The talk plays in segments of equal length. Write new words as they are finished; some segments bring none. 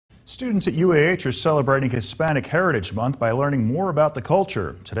Students at UAH are celebrating Hispanic Heritage Month by learning more about the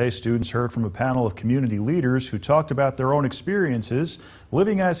culture. Today, students heard from a panel of community leaders who talked about their own experiences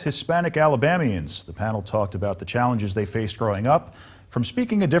living as Hispanic Alabamians. The panel talked about the challenges they faced growing up, from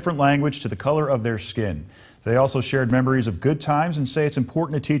speaking a different language to the color of their skin. They also shared memories of good times and say it's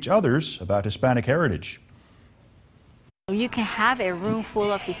important to teach others about Hispanic heritage. You can have a room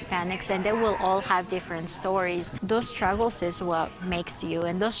full of Hispanics and they will all have different stories. Those struggles is what makes you,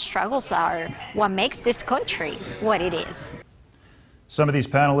 and those struggles are what makes this country what it is. Some of these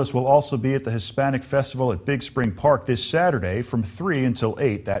panelists will also be at the Hispanic Festival at Big Spring Park this Saturday from 3 until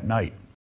 8 that night.